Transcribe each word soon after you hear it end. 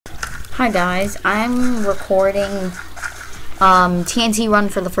Hi guys, I'm recording TNT Run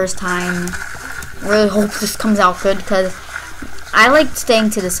for the first time. Really hope this comes out good because I like staying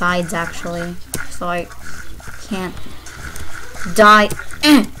to the sides actually, so I can't die.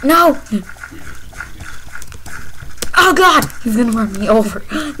 No! Oh god! He's gonna run me over.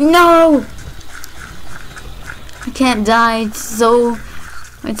 No! I can't die. It's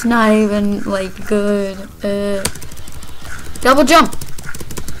not even like good. Double jump!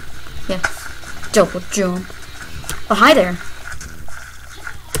 Yeah, double jump. Oh, hi there.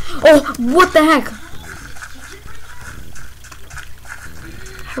 Oh, what the heck?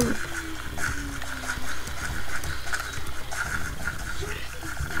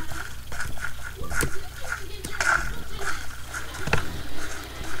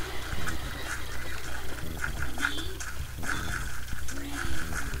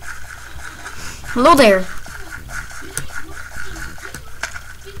 Hello there.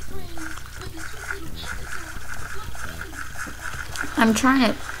 I'm trying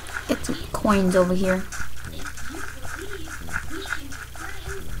to get some coins over here.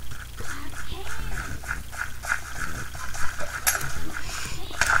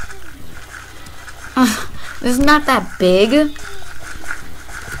 This is not that big.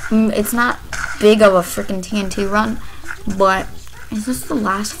 It's not big of a freaking TNT run, but is this the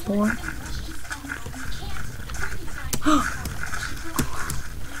last four?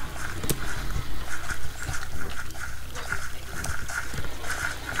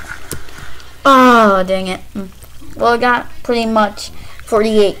 Oh, dang it. Well, I got pretty much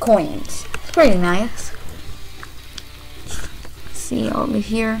 48 coins. It's pretty nice. Let's see over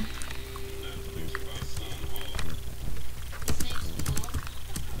here.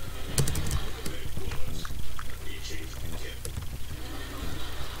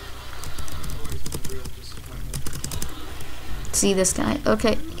 See this guy.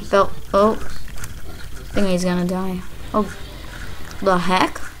 Okay, he fell. Oh, I think he's gonna die. Oh, the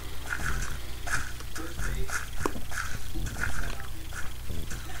heck?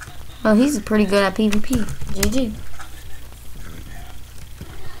 Well, he's pretty good at PvP. GG.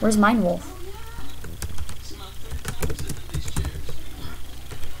 Where's Mine Wolf?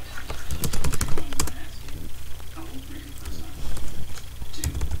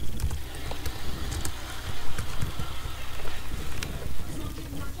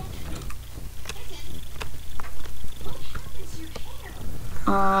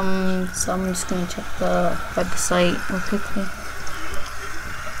 So I'm just gonna check the website real quickly.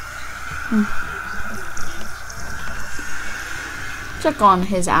 Check on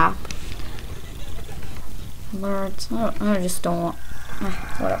his app. Alerts. I just don't want.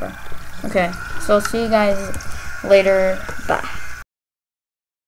 Whatever. Okay, so see you guys later. Bye.